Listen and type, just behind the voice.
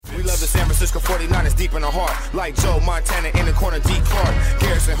Francisco 49ers deep in the heart. Like Joe Montana in the corner, D. Clark.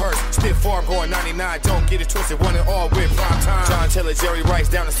 Garrison Hurst, stiff farm going 99. Don't get it twisted, one and all with prime time. John Taylor, Jerry Rice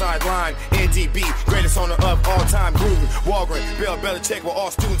down the sideline. NDB, greatest owner of all time. Gruden, Walgren, Bill Belichick were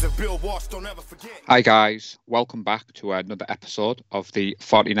all students of Bill Walsh. Don't ever forget. Hi guys, welcome back to another episode of the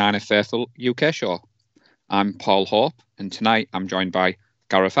 49er Faithful UK show. I'm Paul Hope, and tonight I'm joined by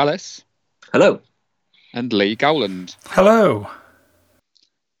Gareth Ellis. Hello. And Lee Gowland. Hello.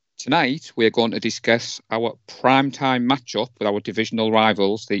 Tonight we're going to discuss our primetime matchup with our divisional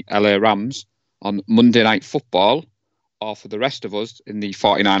rivals, the LA Rams, on Monday Night Football, or for the rest of us in the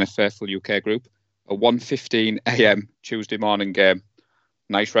 49er Faithful UK group, a 1:15 a.m. Tuesday morning game.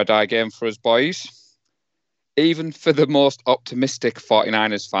 Nice red-eye game for us boys. Even for the most optimistic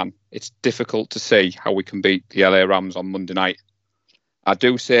 49ers fan, it's difficult to see how we can beat the LA Rams on Monday night. I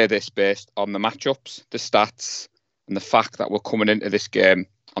do say this based on the matchups, the stats, and the fact that we're coming into this game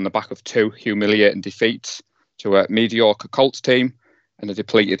on the back of two humiliating defeats to a mediocre Colts team and a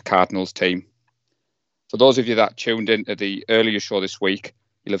depleted Cardinals team. For those of you that tuned into the earlier show this week,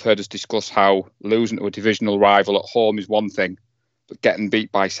 you'll have heard us discuss how losing to a divisional rival at home is one thing, but getting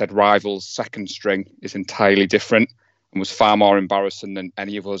beat by said rival's second string is entirely different and was far more embarrassing than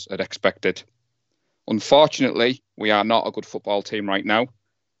any of us had expected. Unfortunately, we are not a good football team right now,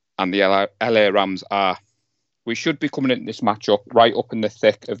 and the LA Rams are. We should be coming into this matchup right up in the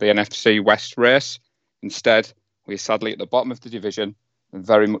thick of the NFC West race. Instead, we are sadly at the bottom of the division and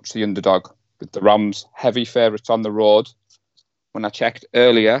very much the underdog, with the Rams heavy favourites on the road. When I checked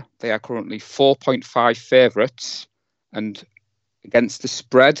earlier, they are currently 4.5 favourites, and against the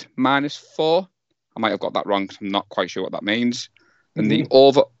spread, -4. I might have got that wrong because I'm not quite sure what that means. And the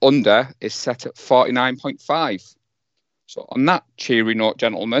over-under is set at 49.5. So on that cheery note,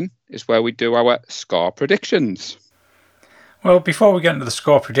 gentlemen, is where we do our score predictions. Well, before we get into the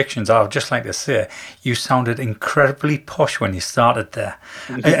score predictions, I would just like to say you sounded incredibly posh when you started there.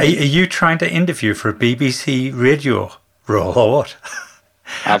 Are you trying to interview for a BBC radio role or what?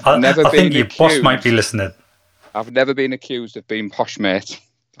 I think your boss might be listening. I've never been accused of being posh, mate.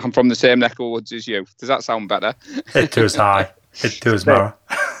 I'm from the same neck of woods as you. Does that sound better? It does, hi. It does, Mara.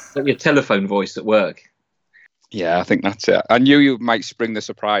 Like your telephone voice at work. Yeah, I think that's it. I knew you might spring the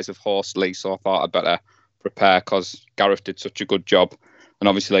surprise of horse Lee, so I thought I'd better prepare because Gareth did such a good job. And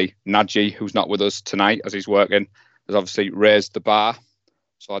obviously, Nadji, who's not with us tonight as he's working, has obviously raised the bar.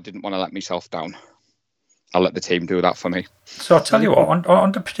 So I didn't want to let myself down. I'll let the team do that for me. So I'll tell you what,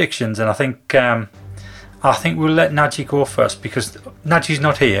 on the predictions, and I think we'll let Nadji go first because Nadji's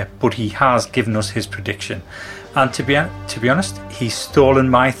not here, but he has given us his prediction. And to be honest, he's stolen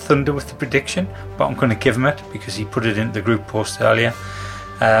my thunder with the prediction, but I'm going to give him it because he put it into the group post earlier.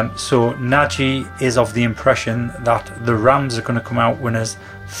 So Nadji is of the impression that the Rams are going to come out winners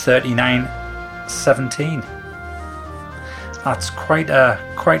 39-17. That's quite a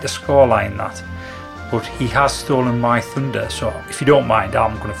scoreline, that. But he has stolen my thunder, so if you don't mind,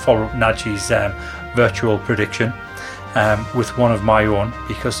 I'm going to follow up Nadji's virtual prediction with one of my own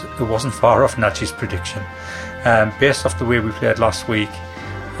because it wasn't far off Nadji's prediction. Based off the way we played last week,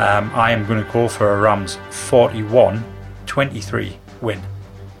 I am going to go for a Rams 41-23 win.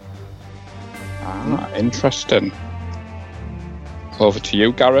 Interesting. Over to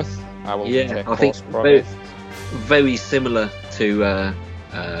you, Gareth. I think very similar to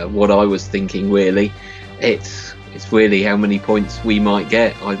what I was thinking. Really, it's really how many points we might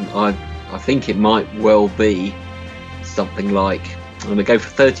get. I think it might well be something like, I'm going to go for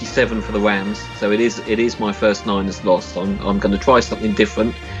 37 for the Rams. So it is my first Niners loss. I'm going to try something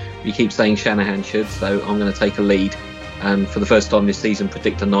different. You keep saying Shanahan should, so I'm going to take a lead and for the first time this season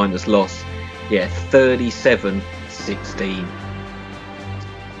predict a Niners loss. Yeah, 37-16.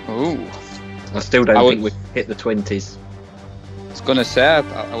 Ooh. I still don't think we've hit the 20s. I was going to say,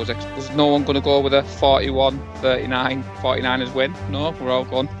 was no one going to go with a 41-39 49ers win? No, we're all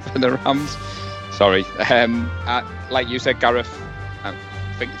going for the Rams. Sorry. Like you said, Gareth, I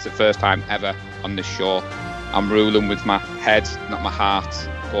think it's the first time ever on this show I'm ruling with my head, not my heart,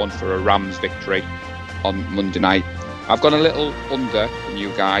 going for a Rams victory on Monday night. I've gone a little under from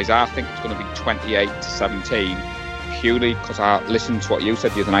you guys. I think it's going to be 28-17, purely because I listened to what you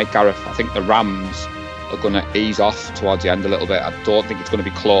said the other night, Gareth. I think the Rams are going to ease off towards the end a little bit. I don't think it's going to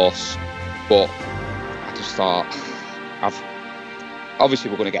be close, but I just thought,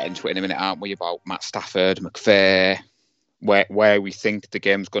 obviously we're going to get into it in a minute, aren't we, about Matt Stafford, McVay, where we think the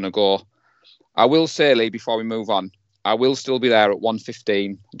game's going to go. I will say, Lee, before we move on, I will still be there at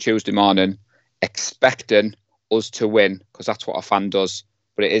 1:15 Tuesday morning, expecting us to win, because that's what a fan does.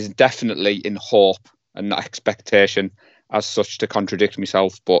 But it is definitely in hope and not expectation as such, to contradict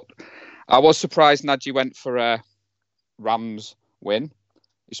myself. But I was surprised Nadji went for a Rams win,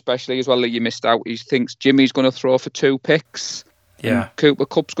 especially as well that you missed out. He thinks Jimmy's going to throw for 2 picks. Yeah. Cooper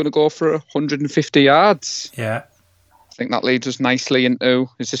Kupp's going to go for 150 yards. Yeah. I think that leads us nicely into,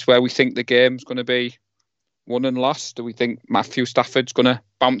 is this where we think the game's going to be won and lost? Do we think Matthew Stafford's going to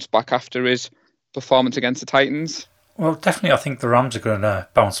bounce back after his performance against the Titans? Well, definitely I think the Rams are going to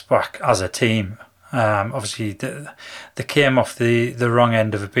bounce back as a team. Obviously, they came off the wrong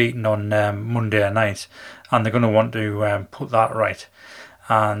end of a beating on Monday night, and they're going to want to put that right.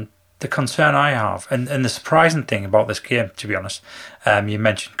 And the concern I have, and the surprising thing about this game, to be honest, you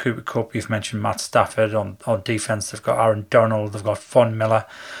mentioned Cooper Kupp, you've mentioned Matt Stafford. On defence, they've got Aaron Donald, they've got Von Miller.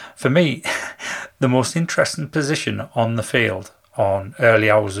 For me, the most interesting position on the field on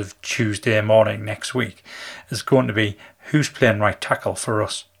early hours of Tuesday morning next week is going to be who's playing right tackle for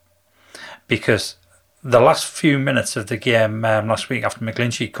us. Because the last few minutes of the game last week after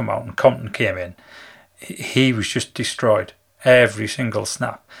McGlinchey come out and Compton came in, he was just destroyed every single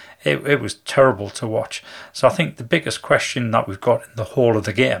snap. It was terrible to watch. So I think the biggest question that we've got in the whole of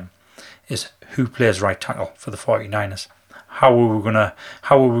the game is who plays right tackle for the 49ers. How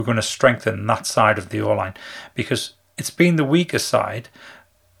are we going to strengthen that side of the O-line? Because it's been the weaker side.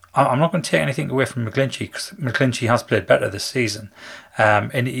 I'm not going to take anything away from McGlinchey, because McGlinchey has played better this season,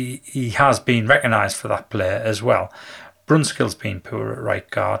 and he has been recognised for that play as well. Brunskill's been poor at right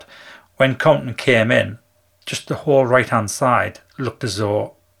guard. When Compton came in, just the whole right-hand side looked as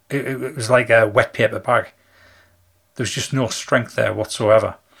though it was like a wet paper bag. There was just no strength there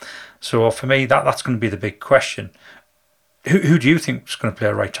whatsoever. So for me, that's going to be the big question. Who do you think is going to play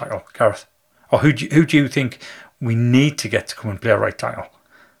a right tackle, Gareth? Or who do you think we need to get to come and play a right tackle?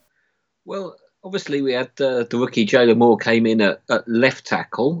 Well, obviously we had the rookie Jalen Moore came in at left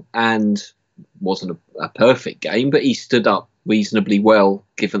tackle and wasn't a perfect game, but he stood up reasonably well,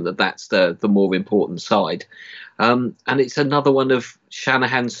 given that that's the more important side. And it's another one of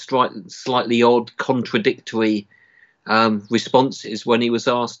Shanahan's slightly odd, contradictory responses when he was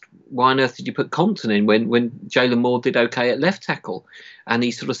asked, why on earth did you put Compton in when Jalen Moore did okay at left tackle? And he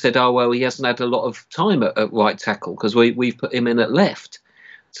sort of said, oh, well, he hasn't had a lot of time at right tackle because we've put him in at left.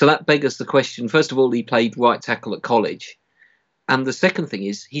 So that beggars the question. First of all, he played right tackle at college. And the second thing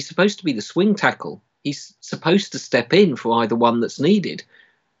is he's supposed to be the swing tackle. He's supposed to step in for either one that's needed.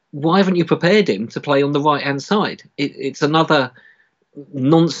 Why haven't you prepared him to play on the right-hand side? It's another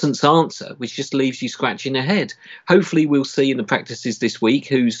nonsense answer, which just leaves you scratching your head. Hopefully we'll see in the practices this week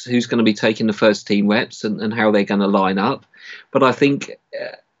who's going to be taking the first team reps and how they're going to line up. But I think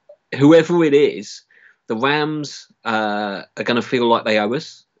whoever it is, the Rams are going to feel like they owe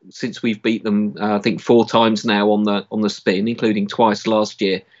us, since we've beat them, I think 4 times now on the spin, including twice last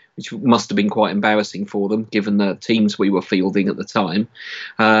year, which must have been quite embarrassing for them, given the teams we were fielding at the time.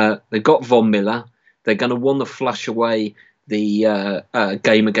 They've got Von Miller. They're going to want to flush away the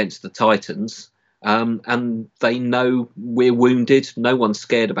game against the Titans. And they know we're wounded. No one's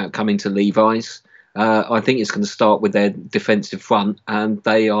scared about coming to Levi's. I think it's going to start with their defensive front, and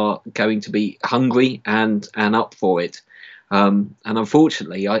they are going to be hungry and up for it. And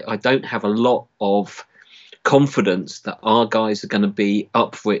unfortunately, I don't have a lot of confidence that our guys are going to be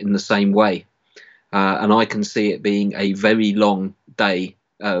up for it in the same way. And I can see it being a very long day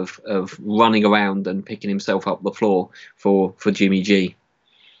of running around and picking himself up the floor for Jimmy G.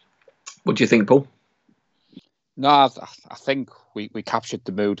 What do you think, Paul? No, I think we captured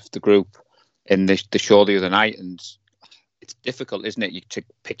the mood of the group in the show the other night, and it's difficult, isn't it, to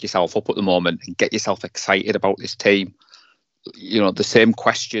pick yourself up at the moment and get yourself excited about this team. You know, the same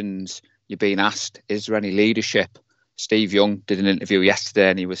questions you're being asked. Is there any leadership? Steve Young did an interview yesterday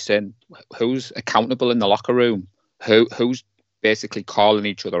and he was saying, who's accountable in the locker room? Who's basically calling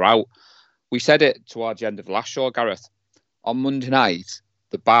each other out? We said it towards the end of the last show, Gareth. On Monday night,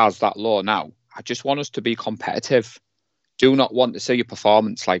 the bar's that low now. I just want us to be competitive. Do not want to see a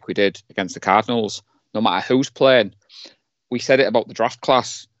performance like we did against the Cardinals, no matter who's playing. We said it about the draft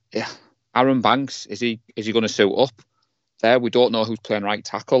class. Yeah, Aaron Banks, is he going to suit up? There, we don't know who's playing right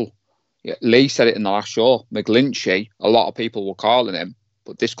tackle. Yeah, Lee said it in the last show. McGlinchey, a lot of people were calling him,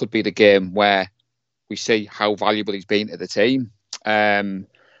 but this could be the game where we see how valuable he's been to the team. I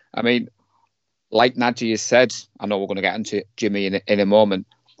mean, like Nadji has said, I know we're going to get into Jimmy in a moment.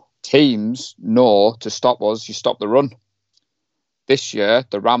 Teams know to stop us, you stop the run. This year,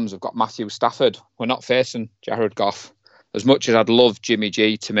 the Rams have got Matthew Stafford. We're not facing Jared Goff. As much as I'd love Jimmy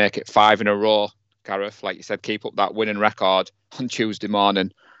G to make it 5 in a row, Gareth, like you said, keep up that winning record on Tuesday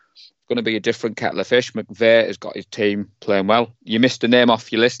morning. It's going to be a different kettle of fish. McVay has got his team playing well. You missed a name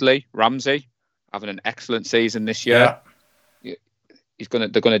off your list, Lee. Ramsey, having an excellent season this year. Yeah. they're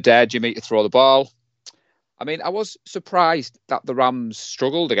gonna dare Jimmy to throw the ball. I mean, I was surprised that the Rams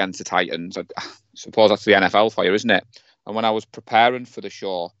struggled against the Titans. I suppose that's the NFL for you, isn't it? And when I was preparing for the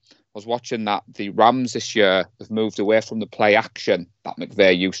show, I was watching that the Rams this year have moved away from the play action that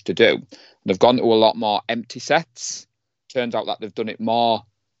McVay used to do. And they've gone to a lot more empty sets. Turns out that they've done it more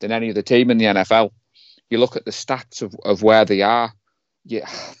than any other team in the NFL. You look at the stats of where they are,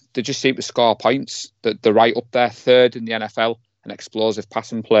 they just seem to score points. They're right up there, third in the NFL in explosive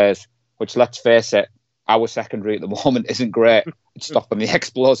passing plays, which, let's face it, our secondary at the moment isn't great at stopping the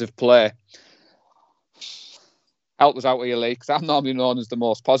explosive play. Help us out here, Lee, because I'm normally known as the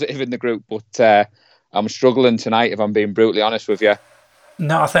most positive in the group, but I'm struggling tonight, if I'm being brutally honest with you.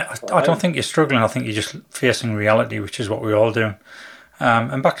 No, I don't think you're struggling. I think you're just facing reality, which is what we all do.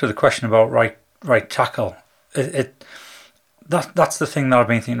 And back to the question about right tackle, that's the thing that I've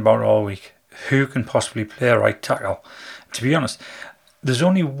been thinking about all week. Who can possibly play right tackle? To be honest, there's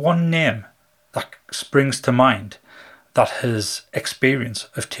only one name that springs to mind that has experience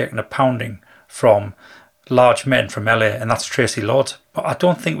of taking a pounding from large men from LA, and that's Tracy Lords. But I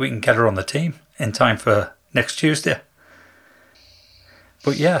don't think we can get her on the team in time for next Tuesday.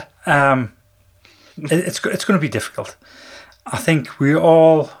 But yeah, it's going to be difficult. I think we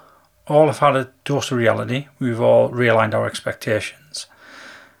all have had a dose of reality. We've all realigned our expectations.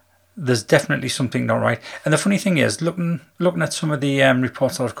 There's definitely something not right. And the funny thing is, looking at some of the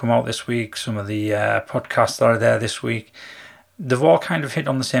reports that have come out this week, some of the podcasts that are there this week, they've all kind of hit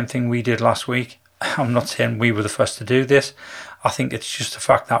on the same thing we did last week. I'm not saying we were the first to do this. I think it's just the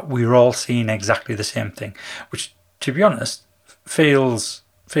fact that we're all seeing exactly the same thing, which, to be honest, feels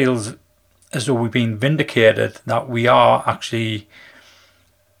as though we've been vindicated that we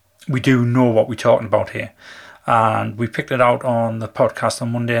do know what we're talking about here. And we picked it out on the podcast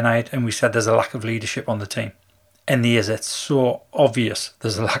on Monday night, and we said there's a lack of leadership on the team. And it's so obvious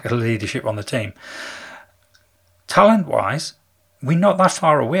there's a lack of leadership on the team. Talent-wise, we're not that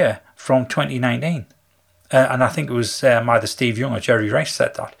far away from 2019. And I think it was either Steve Young or Jerry Rice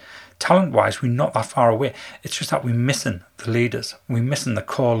said that. Talent-wise, we're not that far away. It's just that we're missing the leaders. We're missing the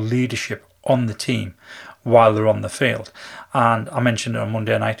core leadership on the team while they're on the field. And I mentioned it on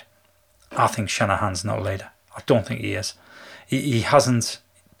Monday night. I think Shanahan's not a leader. I don't think he is. He hasn't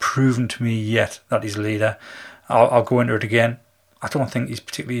proven to me yet that he's a leader. I'll go into it again. I don't think he's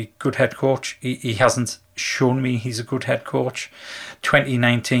particularly a good head coach. He hasn't shown me he's a good head coach.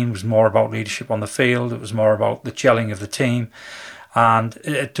 2019 was more about leadership on the field. It was more about the gelling of the team. And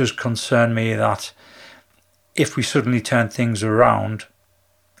it does concern me that if we suddenly turn things around,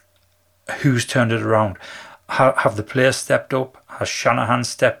 who's turned it around? Have the players stepped up? Has Shanahan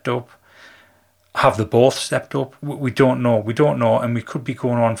stepped up? Have they both stepped up? We don't know. We don't know, and we could be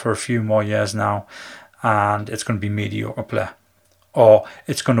going on for a few more years now, and it's going to be mediocre play, or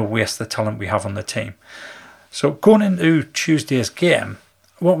it's going to waste the talent we have on the team. So going into Tuesday's game,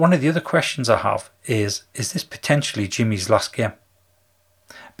 one of the other questions I have is this potentially Jimmy's last game?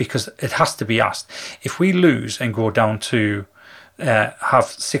 Because it has to be asked. If we lose and go down to have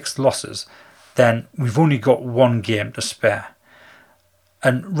 6 losses, then we've only got one game to spare.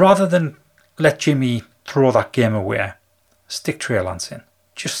 And rather than let Jimmy throw that game away, stick Trey Lance in.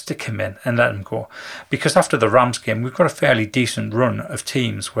 Just stick him in and let him go. Because after the Rams game, we've got a fairly decent run of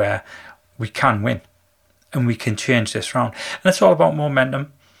teams where we can win and we can change this round. And it's all about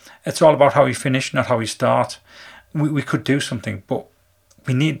momentum. It's all about how we finish, not how we start. We could do something, but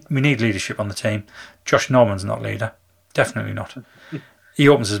we need leadership on the team. Josh Norman's not leader. Definitely not. He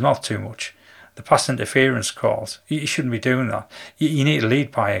opens his mouth too much. The pass interference calls, you shouldn't be doing that. You need to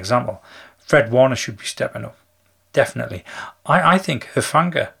lead by example. Fred Warner should be stepping up. Definitely. I think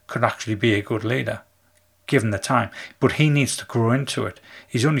Hufanga could actually be a good leader, given the time. But he needs to grow into it.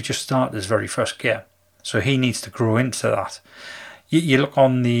 He's only just started his very first game. So he needs to grow into that. You look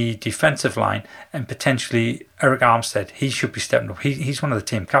on the defensive line, and potentially Eric Armstead, he should be stepping up. He's one of the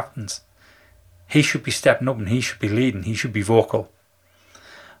team captains. He should be stepping up and he should be leading. He should be vocal.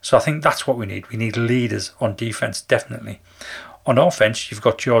 So I think that's what we need. We need leaders on defense, definitely. On offense, you've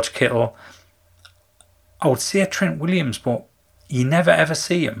got George Kittle. I would say Trent Williams, but you never ever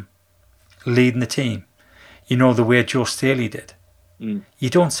see him leading the team. You know, the way Joe Staley did. You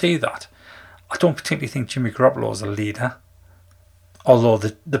don't see that. I don't particularly think Jimmy Garoppolo is a leader, although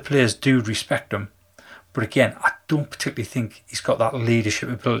the players do respect him. But again, I don't particularly think he's got that leadership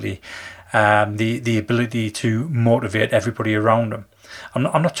ability, the ability to motivate everybody around him. I'm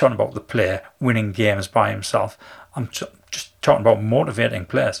not talking about the player winning games by himself. I'm just talking about motivating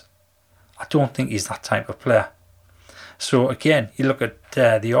players. I don't think he's that type of player. So again, you look at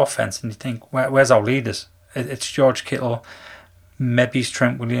the offense and you think, where's our leaders? It's George Kittle, maybe it's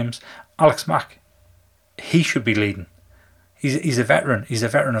Trent Williams. Alex Mack, he should be leading. He's a veteran. He's a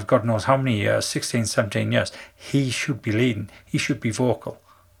veteran of God knows how many years, 16, 17 years. He should be leading. He should be vocal.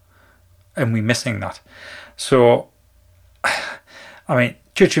 And we're missing that. So, I mean,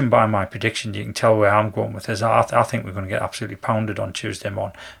 judging by my prediction, you can tell where I'm going with this. I think we're going to get absolutely pounded on Tuesday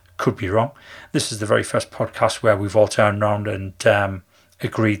morning. Could be wrong. This is the very first podcast where we've all turned around and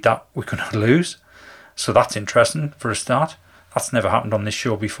agreed that we're going to lose. So that's interesting for a start. That's never happened on this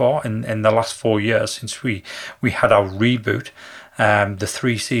show before in the last 4 years since we had our reboot. The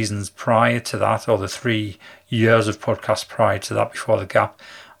 3 seasons prior to that, or the 3 years of podcasts prior to that before the gap,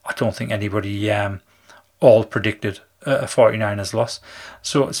 I don't think anybody all predicted a 49ers loss.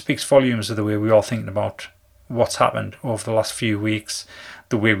 So it speaks volumes of the way we're all thinking about what's happened over the last few weeks,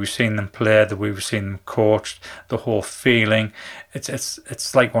 the way we've seen them play, the way we've seen them coached, the whole feeling.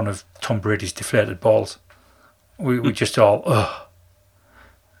 It's like one of Tom Brady's deflated balls. We just all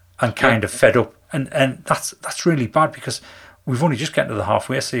and kind of fed up, and that's really bad because we've only just gotten to the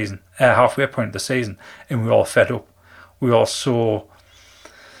halfway point of the season, and we're all fed up. We're all so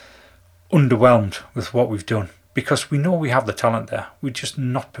underwhelmed with what we've done because we know we have the talent there. We're just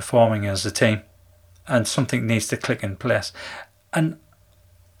not performing as a team, and something needs to click in place. And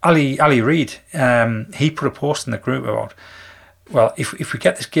Ali Reid, he put a post in the group about, well, if we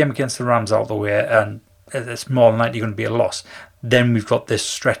get this game against the Rams out of the way and it's more than likely going to be a loss, then we've got this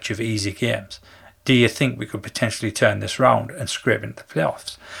stretch of easy games. Do you think we could potentially turn this round and scrape into the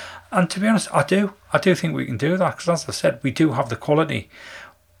playoffs? And to be honest, I do think we can do that because, as I said, we do have the quality,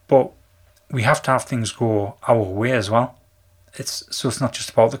 but we have to have things go our way as well. It's not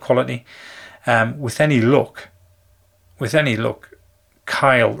just about the quality. With any luck,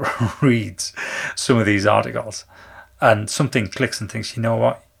 Kyle reads some of these articles and something clicks and thinks, you know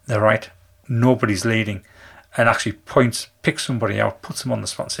what, they're right. Nobody's leading, and actually picks somebody out, puts them on the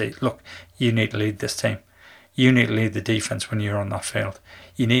spot and say, look, you need to lead this team. You need to lead the defence when you're on that field.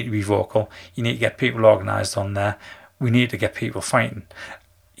 You need to be vocal. You need to get people organised on there. We need to get people fighting.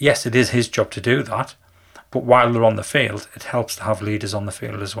 Yes, it is his job to do that, but while they're on the field, it helps to have leaders on the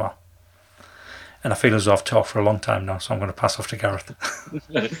field as well. And I feel as though I've talked for a long time now, so I'm going to pass off to Gareth.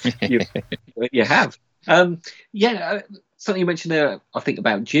 You have. Something you mentioned there, I think,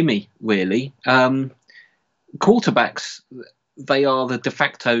 about Jimmy, really. Quarterbacks, they are the de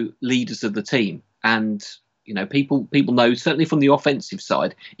facto leaders of the team. And, you know, people know, certainly from the offensive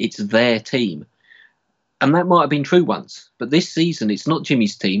side, it's their team. And that might have been true once. But this season, it's not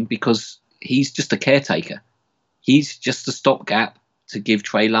Jimmy's team because he's just a caretaker. He's just a stopgap to give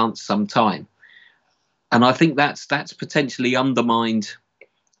Trey Lance some time. And I think that's potentially undermined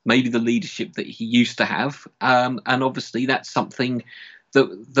maybe the leadership that he used to have. And obviously that's something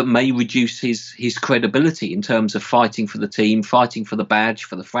that may reduce his credibility in terms of fighting for the team, fighting for the badge,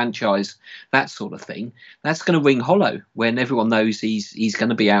 for the franchise, that sort of thing. That's going to ring hollow when everyone knows he's going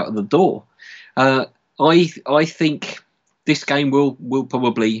to be out of the door. I think this game will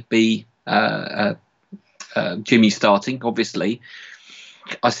probably be Jimmy starting, obviously.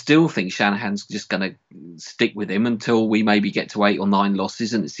 I still think Shanahan's just going to stick with him until we maybe get to 8 or 9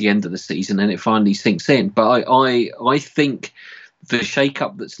 losses and it's the end of the season and it finally sinks in. But I think the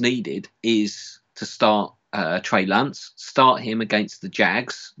shake-up that's needed is to start Trey Lance, start him against the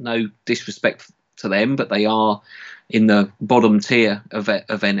Jags. No disrespect to them, but they are in the bottom tier of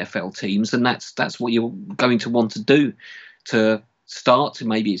NFL teams, and that's what you're going to want to do to start.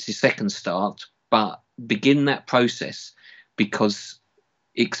 Maybe it's his second start, but begin that process because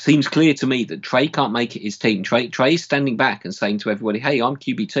it seems clear to me that Trey can't make it his team. Trey's standing back and saying to everybody, hey, I'm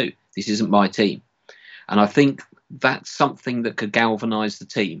QB2. This isn't my team. And I think that's something that could galvanise the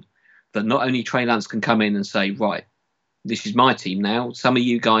team, that not only Trey Lance can come in and say, right, this is my team now. Some of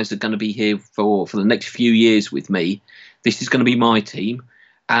you guys are going to be here for the next few years with me. This is going to be my team.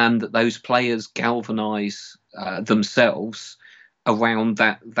 And that those players galvanise themselves around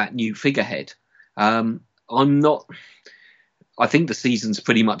that new figurehead. I think the season's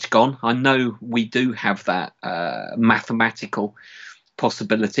pretty much gone. I know we do have that mathematical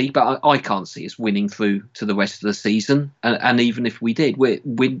possibility, but I can't see us winning through to the rest of the season. And even if we did, we're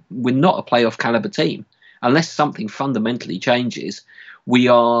not a playoff caliber team. Unless something fundamentally changes, we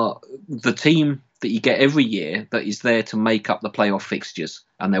are the team that you get every year that is there to make up the playoff fixtures,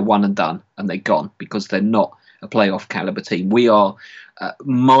 and they're one and done, and they're gone because they're not a playoff caliber team. We are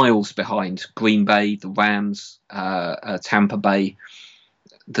miles behind Green Bay, the Rams, Tampa Bay,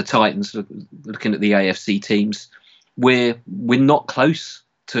 the Titans. Looking at the AFC teams, we're not close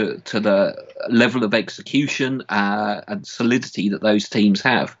to the level of execution and solidity that those teams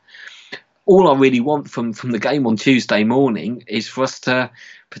have. all I really want from the game on Tuesday morning is for us to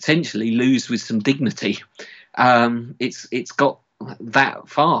potentially lose with some dignity. It's got that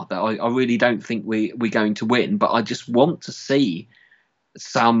far that I really don't think we're going to win, but I just want to see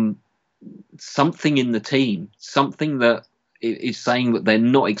something in the team, something that is saying that they're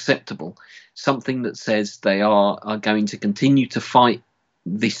not acceptable, something that says they are going to continue to fight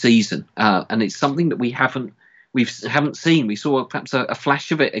this season, and it's something that we haven't seen. We saw perhaps a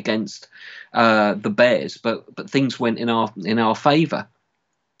flash of it against the Bears, but things went in our favour.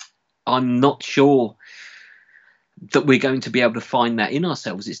 I'm not sure that we're going to be able to find that in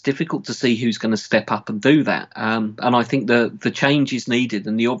ourselves. It's difficult to see who's going to step up and do that. And I think the change is needed,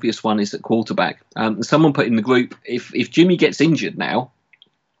 and the obvious one is at quarterback. Someone put in the group, if Jimmy gets injured now,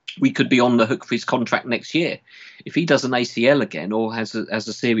 we could be on the hook for his contract next year. If he does an ACL again or has a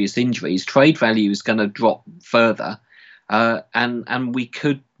serious injury, his trade value is going to drop further, and we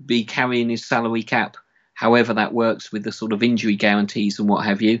could be carrying his salary cap, however that works with the sort of injury guarantees and what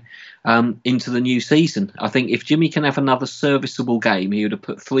have you, into the new season. I think if Jimmy can have another serviceable game, he would have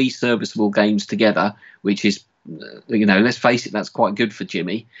put 3 serviceable games together, which is, let's face it, that's quite good for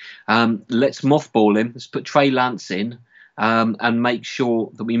Jimmy. Let's mothball him. Let's put Trey Lance in, and make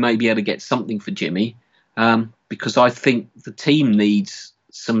sure that we may be able to get something for Jimmy, because I think the team needs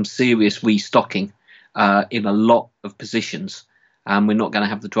some serious restocking in a lot of positions, and we're not going to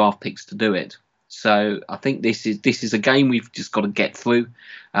have the draft picks to do it. So I think this is a game we've just got to get through,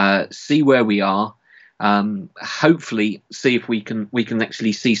 see where we are, hopefully see if we can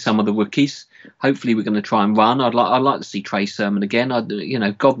actually see some of the rookies. Hopefully we're going to try and run. I'd like to see Trey Sermon again.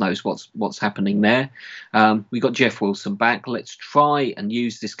 God knows what's happening there. We got Jeff Wilson back. Let's try and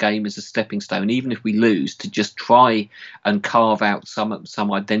use this game as a stepping stone, even if we lose, to just try and carve out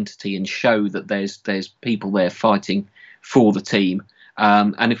some identity and show that there's people there fighting for the team.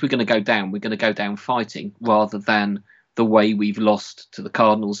 And if we're going to go down, we're going to go down fighting rather than the way we've lost to the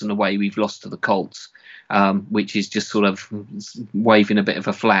Cardinals and the way we've lost to the Colts, which is just sort of waving a bit of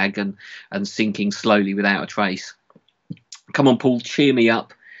a flag and sinking slowly without a trace. Come on, Paul, cheer me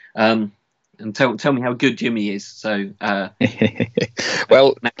up, and tell me how good Jimmy is. So,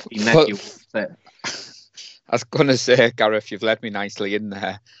 well, I was going to say, Gareth, you've led me nicely in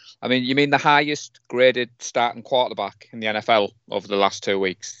there. I mean, you mean the highest graded starting quarterback in the NFL over the last 2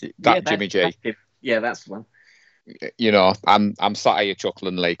 weeks? Jimmy G. Yeah, that's the one. I'm sat here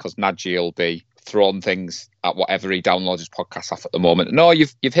chuckling, Lee, because Najee will be throwing things at whatever he downloads his podcast off at the moment. No,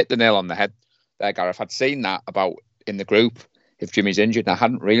 you've hit the nail on the head there, Gareth. I'd seen that about in the group if Jimmy's injured, and I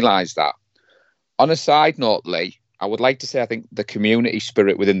hadn't realised that. On a side note, Lee, I would like to say I think the community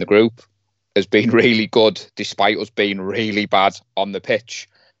spirit within the group has been really good, despite us being really bad on the pitch.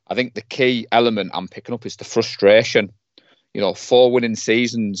 I think the key element I'm picking up is the frustration. 4 winning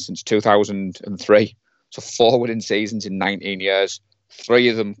seasons since 2003. So 4 winning seasons in 19 years. 3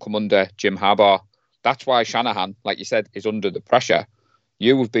 of them come under Jim Harbaugh. That's why Shanahan, like you said, is under the pressure.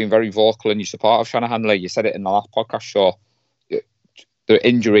 You have been very vocal in your support of Shanahan, Lee. You said it in the last podcast show. The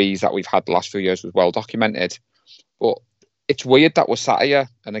injuries that we've had the last few years was well documented. But it's weird that we're sat here,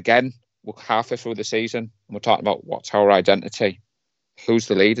 and again, we're halfway through the season, and we're talking about what's our identity. Who's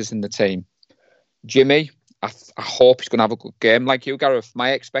the leaders in the team? Jimmy, I hope he's going to have a good game. Like you, Gareth,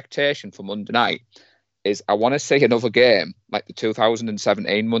 my expectation for Monday night is I want to see another game like the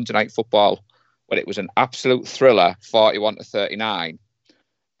 2017 Monday Night Football, where it was an absolute thriller, 41-39.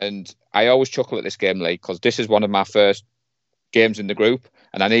 And I always chuckle at this game, Lee, because this is one of my first games in the group,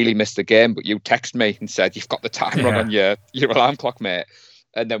 and I nearly missed the game, but you texted me and said, you've got the time wrong on your alarm clock, mate.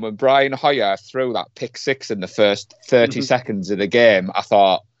 And then when Brian Hoyer threw that pick 6 in the first 30 seconds of the game, I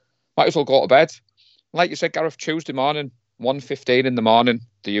thought, might as well go to bed. Like you said, Gareth, Tuesday morning, 1:15 in the morning,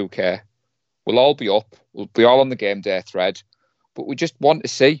 the UK. We'll all be up. We'll be all on the game day thread. But we just want to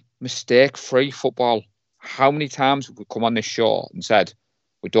see mistake-free football. How many times have we come on this show and said,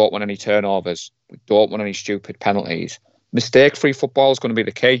 we don't want any turnovers. We don't want any stupid penalties. Mistake-free football is going to be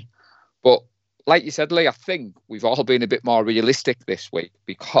the key. But like you said, Lee, I think we've all been a bit more realistic this week,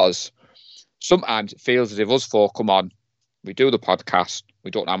 because sometimes it feels as if us four come on, we do the podcast, we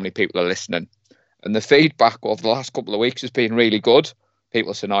don't know how many people are listening. And the feedback over the last couple of weeks has been really good.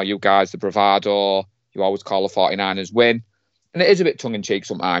 People saying, you guys, the bravado, you always call the 49ers win. And it is a bit tongue-in-cheek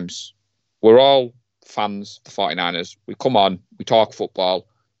sometimes. We're all fans of the 49ers. We come on, we talk football.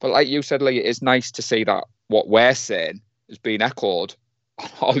 But like you said, Lee, it is nice to see that what we're saying is being echoed on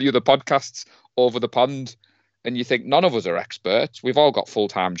all the other podcasts over the pond. And you think none of us are experts. We've all got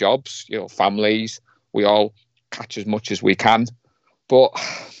full-time jobs, families. We all catch as much as we can. But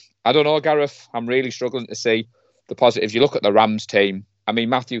I don't know, Gareth. I'm really struggling to see the positive. You look at the Rams team, I mean,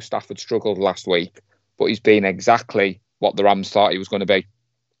 Matthew Stafford struggled last week, but he's been exactly what the Rams thought he was going to be.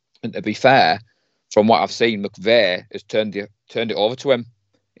 And to be fair, from what I've seen, McVay has turned it over to him.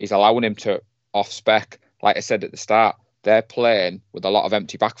 He's allowing him to off-spec. Like I said at the start, they're playing with a lot of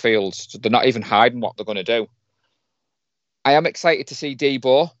empty backfields. So they're not even hiding what they're going to do. I am excited to see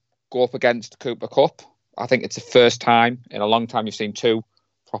Debo go up against Cooper Kupp. I think it's the first time in a long time you've seen two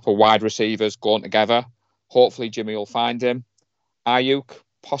proper wide receivers going together. Hopefully Jimmy will find him. Ayuk,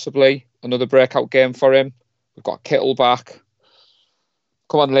 possibly another breakout game for him. We've got Kittle back.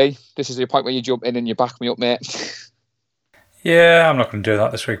 Come on, Lee. This is the point where you jump in and you back me up, mate. Yeah, I'm not going to do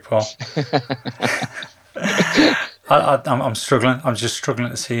that this week, Paul. I'm struggling. I'm just struggling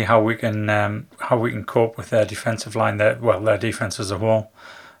to see how we can cope with their defensive line. Their defense as a whole.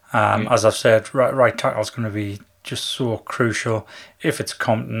 As I've said, right tackle is going to be just so crucial. If it's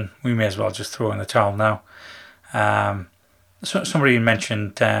Compton, we may as well just throw in the towel now. So somebody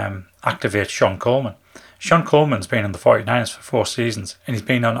mentioned activate Sean Coleman. Sean Coleman's been on the 49ers for 4 seasons, and he's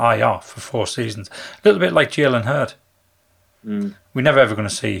been on IR for 4 seasons. A little bit like Jalen Hurd. We're never ever going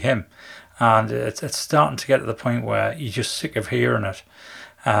to see him. And it's starting to get to the point where you're just sick of hearing it.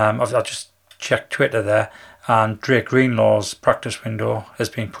 I've just checked Twitter there, and Drake Greenlaw's practice window has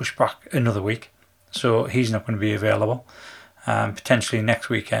been pushed back another week. So he's not going to be available. Potentially next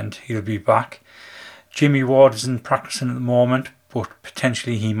weekend he'll be back. Jimmy Ward isn't practicing at the moment, but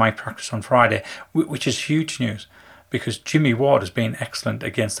potentially he might practice on Friday, which is huge news because Jimmy Ward has been excellent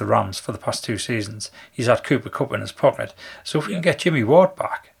against the Rams for the past 2 seasons. He's had Cooper Kupp in his pocket. So if we can get Jimmy Ward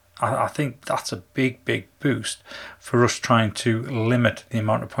back, I think that's a big, big boost for us trying to limit the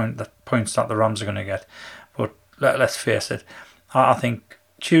amount of points that the Rams are going to get. But let's face it, I think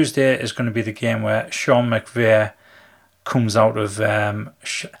Tuesday is going to be the game where Sean McVay comes out of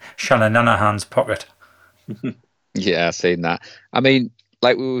Shannon Nanahan's pocket. Yeah, I've seen that. I mean,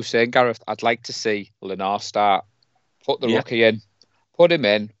 like we were saying, Gareth, I'd like to see Lenore start. Put the rookie in. Put him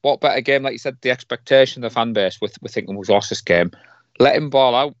in. What better game? Like you said, the expectation of the fan base, we're thinking we've lost this game. Let him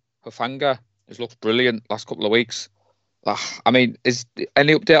ball out. Hufanga has looked brilliant last couple of weeks. I mean, is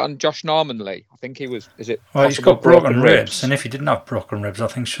any update on Josh Norman, Lee? I think he was, is it? Well, he's got broken ribs, and if he didn't have broken ribs, I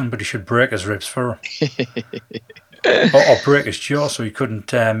think somebody should break his ribs for him. or break his jaw so he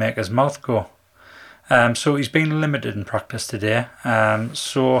couldn't make his mouth go. So he's been limited in practice today.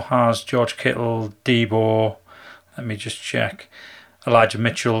 So has George Kittle, Debo. Let me just check. Elijah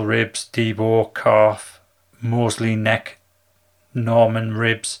Mitchell, ribs. Debo, calf. Mosley, neck. Norman,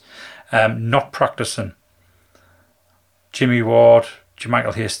 ribs. Not practicing. Jimmy Ward,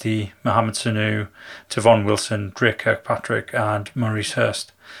 Jermichael Hasty, Mohamed Sanu, Tavon Wilson, Drake Kirkpatrick, and Maurice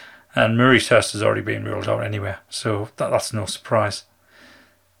Hurst. And Maurice Hurst has already been ruled out anyway, so that's no surprise.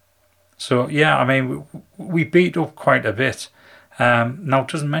 So, yeah, I mean, we beat up quite a bit. Now, it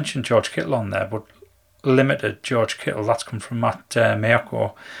doesn't mention George Kittle on there, but limited George Kittle, that's come from Matt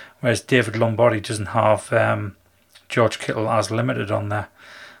Mayako, whereas David Lombardi doesn't have George Kittle as limited on there.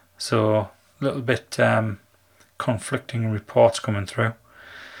 So, a little bit conflicting reports coming through.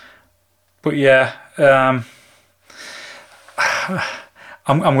 But, yeah, I'm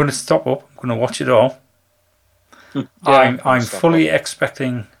going to stop up. I'm going to watch it all. I'm fully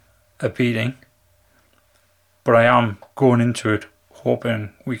expecting a beating, but I am going into it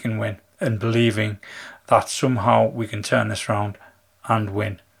hoping we can win and believing that somehow we can turn this round and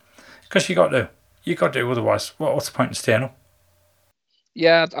win. Because you got to, otherwise what's the point in staying up?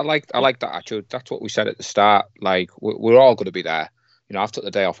 Yeah, I like that attitude. That's what we said at the start. Like we're all going to be there. You know, I took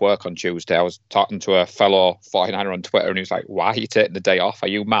the day off work on Tuesday. I was talking to a fellow 49er on Twitter, and he was like, "Why are you taking the day off? Are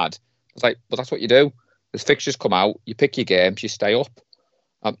you mad?" I was like, "Well, that's what you do. As fixtures come out, you pick your games, you stay up."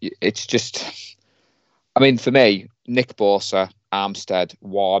 It's just, I mean, for me, Nick Bosa, Armstead,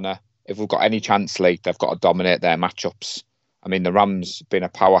 Warner, if we've got any chance, Lee, they've got to dominate their matchups. I mean, the Rams have been a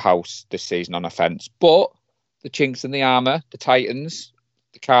powerhouse this season on offense, but the chinks in the armor, the Titans,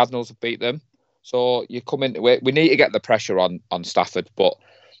 the Cardinals have beat them. So you come into it. We need to get the pressure on Stafford, but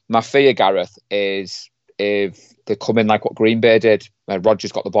my fear, Gareth, is if they come in like what Green Bay did, where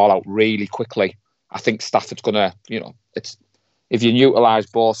Rodgers got the ball out really quickly. I think Stafford's going to, it's, if you utilise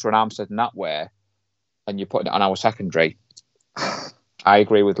Bosa and Armstead in that way, and you're putting it on our secondary, I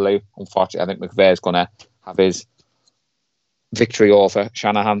agree with Lou. Unfortunately, I think McVay's going to have his victory over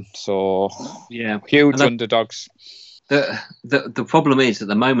Shanahan. So, yeah, huge underdogs. The problem is, at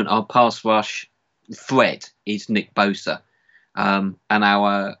the moment, our pass rush threat is Nick Bosa. And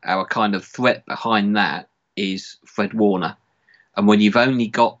our kind of threat behind that is Fred Warner. And when you've only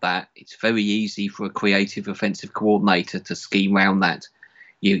got that, it's very easy for a creative offensive coordinator to scheme around that.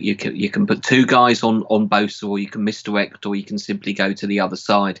 You can put two guys on Bosa, or you can misdirect, or you can simply go to the other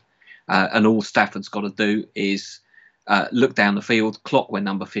side. And all Stafford's got to do is look down the field, clock where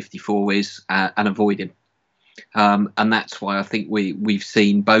number 54 is, and avoid him. And that's why I think we've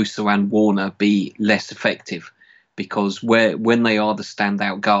seen Bosa and Warner be less effective, because when they are the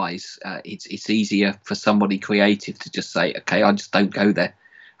standout guys, it's easier for somebody creative to just say, okay, I just don't go there.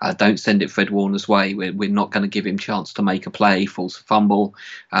 Don't send it Fred Warner's way. We're not going to give him chance to make a play, force a fumble,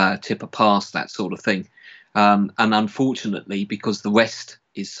 tip a pass, that sort of thing. And unfortunately, because the rest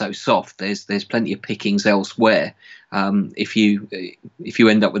is so soft, there's plenty of pickings elsewhere. If you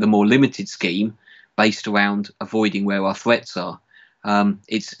end up with a more limited scheme based around avoiding where our threats are,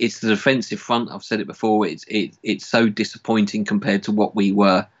 it's the defensive front. I've said it before. It's so disappointing compared to what we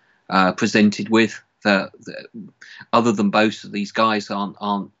were presented with. Other than Bosa, these guys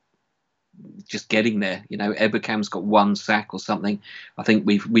aren't just getting there. Eberkam's got one sack or something. I think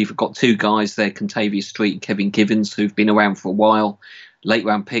we've got two guys there, Contavious Street and Kevin Givens, who've been around for a while. Late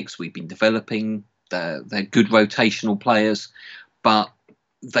round picks we've been developing. They're good rotational players, but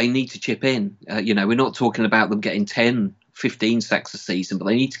they need to chip in. We're not talking about them getting 10, 15 sacks a season, but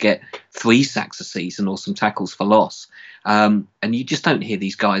they need to get 3 sacks a season or some tackles for loss. And you just don't hear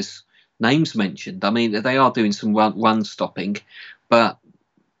these guys' names mentioned. I mean, they are doing some run stopping, but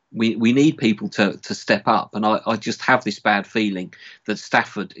we need people to step up. And I just have this bad feeling that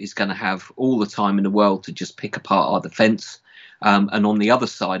Stafford is going to have all the time in the world to just pick apart our defence. And on the other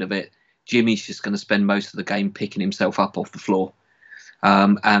side of it, Jimmy's just going to spend most of the game picking himself up off the floor.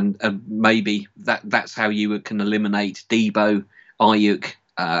 And maybe that's how you can eliminate Debo, Ayuk,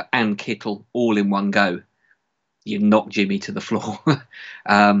 and Kittle all in one go. You knock Jimmy to the floor.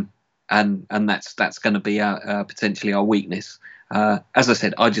 And that's going to be potentially our weakness. As I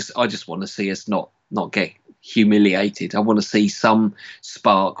said, I just want to see us not get humiliated. I want to see some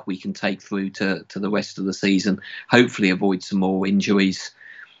spark we can take through to the rest of the season. Hopefully, avoid some more injuries,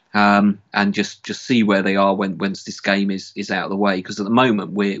 and just see where they are once this game is out of the way. Because at the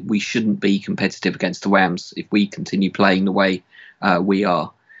moment we shouldn't be competitive against the Rams if we continue playing the way we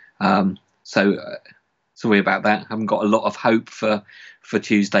are. So sorry about that. I haven't got a lot of hope for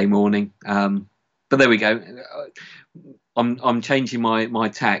Tuesday morning. But there we go. I'm changing my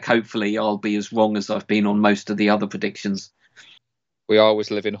tack. Hopefully I'll be as wrong as I've been on most of the other predictions. We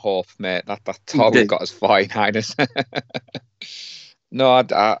always live in hope, mate. That's all we've got as 49ers. No,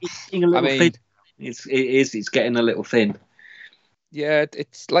 it's getting a little thin. It's getting a little thin. Yeah,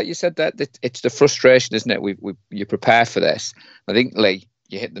 it's like you said, that it's the frustration, isn't it? You prepare for this. I think, Lee,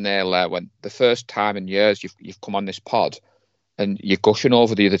 you hit the nail there. When the first time in years you've come on this pod and you're gushing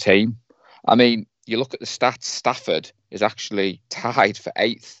over the other team. I mean, you look at the stats, Stafford is actually tied for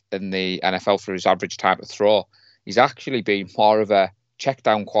 8th in the NFL for his average time to throw. He's actually been more of a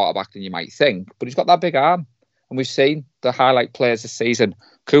check-down quarterback than you might think, but he's got that big arm. And we've seen the highlight players this season.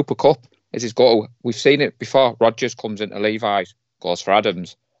 Cooper Kupp is his go. We've seen it before. Rodgers comes into Levi's, goes for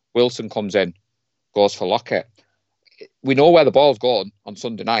Adams. Wilson comes in, goes for Lockett. We know where the ball's going on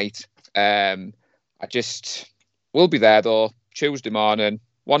Sunday night. We'll be there, though, Tuesday morning,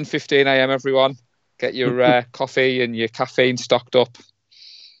 1:15 a.m, everyone. Get your coffee and your caffeine stocked up.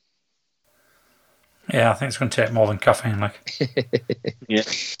 Yeah, I think it's going to take more than caffeine. Yeah.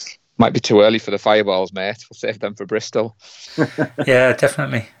 Might be too early for the fireballs, mate. We'll save them for Bristol. Yeah,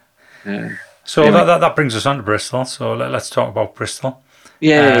 definitely. Yeah. So that brings us on to Bristol. So let's talk about Bristol.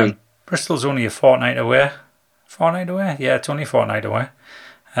 Yeah. Bristol's only a fortnight away. Yeah, it's only a fortnight away.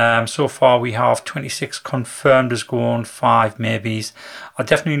 So far we have 26 confirmed as going, 5 maybes. I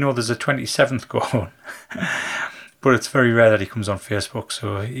definitely know there's a 27th going. But it's very rare that he comes on Facebook,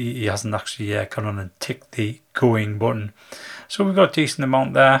 so he hasn't actually gone on and ticked the going button. So we've got a decent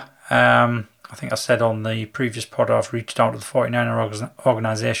amount there. I think I said on the previous pod I've reached out to the 49er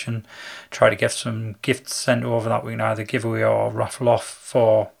organisation, try to get some gifts sent over that we can either give away or raffle off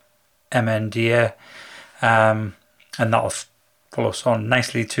for MNDA. And that'll follow us on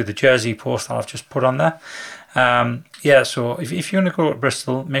nicely to the jersey post that I've just put on there. So if you're going to go to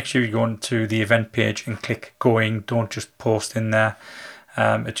Bristol, make sure you go into the event page and click going. Don't just post in there.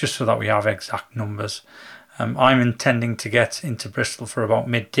 It's just so that we have exact numbers. I'm intending to get into Bristol for about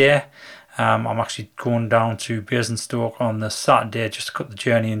midday. I'm actually going down to Basingstoke on the Saturday just to cut the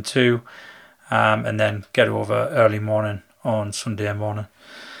journey in two, and then get over early morning on Sunday morning.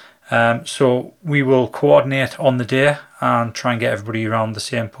 So we will coordinate on the day and try and get everybody around the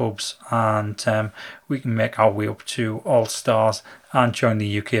same pubs, and we can make our way up to All Stars and join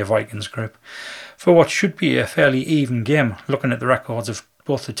the UK Vikings group for what should be a fairly even game, looking at the records of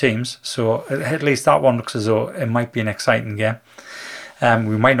both the teams. So at least that one looks as though it might be an exciting game.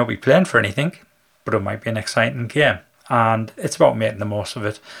 We might not be playing for anything, but it might be an exciting game. And it's about making the most of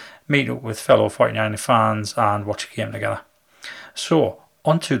it. Meet up with fellow 49er fans and watch a game together. So,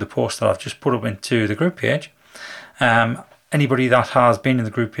 onto the post that I've just put up into the group page. Anybody that has been in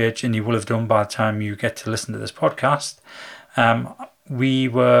the group page, and you will have done by the time you get to listen to this podcast, we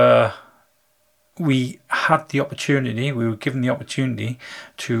were given the opportunity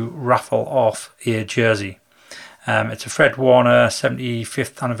to raffle off a jersey. It's a Fred Warner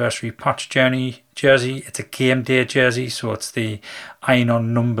 75th anniversary patch jersey. It's a game day jersey, so it's the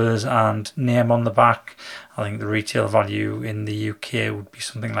iron-on numbers and name on the back. I think the retail value in the UK would be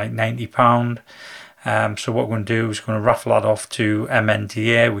something like £90. So what we're going to do is we're going to raffle that off to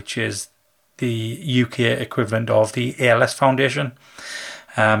MNDA, which is the UK equivalent of the ALS Foundation.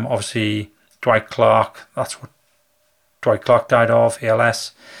 Obviously, Dwight Clark, that's what Dwight Clark died of,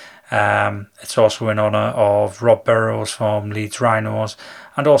 ALS. It's also in honour of Rob Burrows from Leeds Rhinos,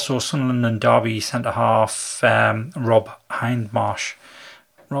 and also Sunderland and Derby centre-half Rob Hindmarsh.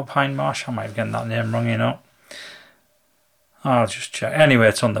 Rob Hindmarsh, I might be getting that name wrong, I'll just check. Anyway,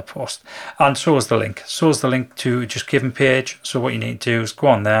 it's on the post. And so is the link. So is the link to Just Giving page. So what you need to do is go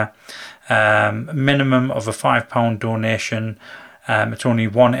on there. Minimum of a £5 donation. It's only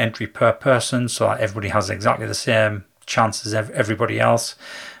one entry per person, so that everybody has exactly the same chance as everybody else.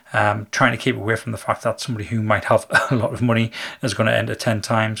 Trying to keep away from the fact that somebody who might have a lot of money is going to enter 10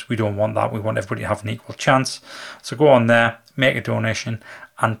 times. We don't want that. We want everybody to have an equal chance. So go on there, make a donation,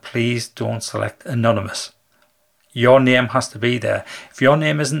 and please don't select anonymous. Your name has to be there. If your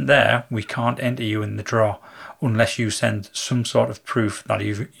name isn't there, we can't enter you in the draw unless you send some sort of proof that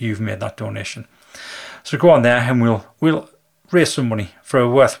you've made that donation. So go on there and we'll raise some money for a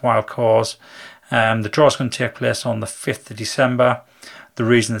worthwhile cause. The draw is going to take place on the 5th of December. The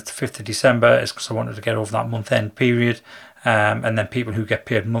reason it's the 5th of December is because I wanted to get over that month-end period, and then people who get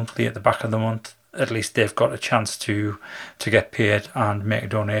paid monthly at the back of the month, at least they've got a chance to get paid and make a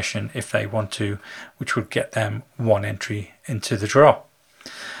donation if they want to, which would get them one entry into the draw.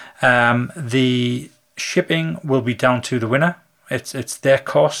 The shipping will be down to the winner. It's their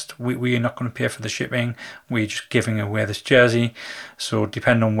cost. We are not going to pay for the shipping. We're just giving away this jersey. So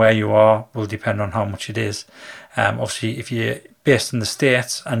depending on where you are will depend on how much it is. Obviously, if you're based in the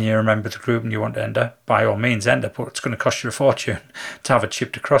States and you're a member of the group and you want to enter, by all means enter, but it's going to cost you a fortune to have it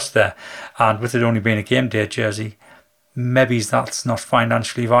shipped across there. And with it only being a game day jersey, maybe that's not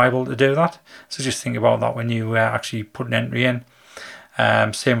financially viable to do that. So just think about that when you actually put an entry in.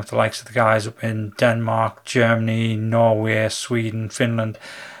 Same with the likes of the guys up in Denmark, Germany, Norway, Sweden, Finland.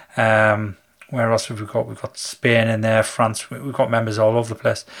 Where else have we got? We've got Spain in there, France. We've got members all over the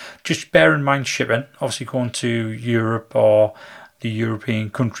place. Just bear in mind shipping. Obviously going to Europe or the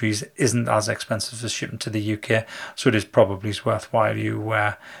European countries isn't as expensive as shipping to the UK. So it is probably worthwhile you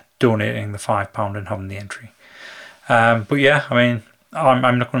donating the £5 and having the entry. But yeah, I mean,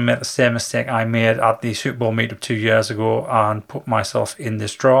 I'm not going to make the same mistake I made at the Super Bowl meetup 2 years ago and put myself in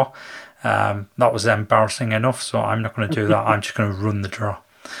this draw. That was embarrassing enough, so I'm not going to do that. I'm just going to run the draw.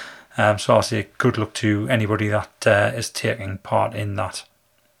 So I'll say good luck to anybody that is taking part in that.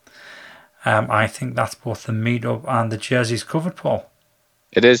 I think that's both the meetup and the jerseys covered, Paul.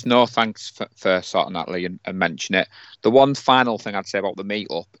 It is. No, thanks for sorting that, Lee, and mention it. The one final thing I'd say about the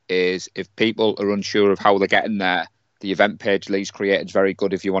meetup is if people are unsure of how they're getting there, the event page Lee's created is very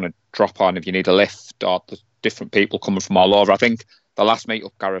good if you want to drop on, if you need a lift, or there's different people coming from all over. I think the last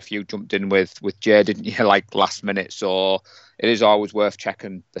meetup, Gareth, you jumped in with Jay, didn't you, like last minute? So it is always worth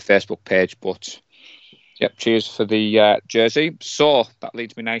checking the Facebook page. But yep, cheers for the jersey. So that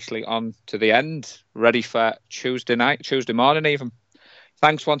leads me nicely on to the end, ready for Tuesday morning even.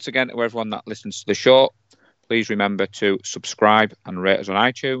 Thanks once again to everyone that listens to the show. Please remember to subscribe and rate us on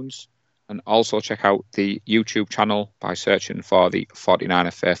iTunes. And also check out the YouTube channel by searching for the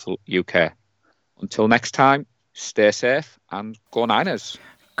 49er Faithful UK. Until next time, stay safe and go Niners.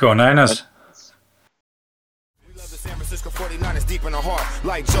 Go Niners. We love the San Francisco 49ers deep in the heart.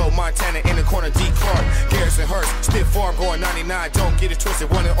 Like Joe Montana in the corner, D. Clark. Garrison Hurst, stiff farm going 99. Don't get it twisted,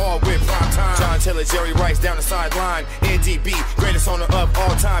 one and all with prime time. John Taylor, Jerry Rice down the sideline. NDB, greatest owner of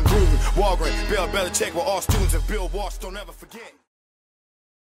all time. Gruden, Walgren, Bill Belichick were all students of Bill Walsh. Don't ever forget.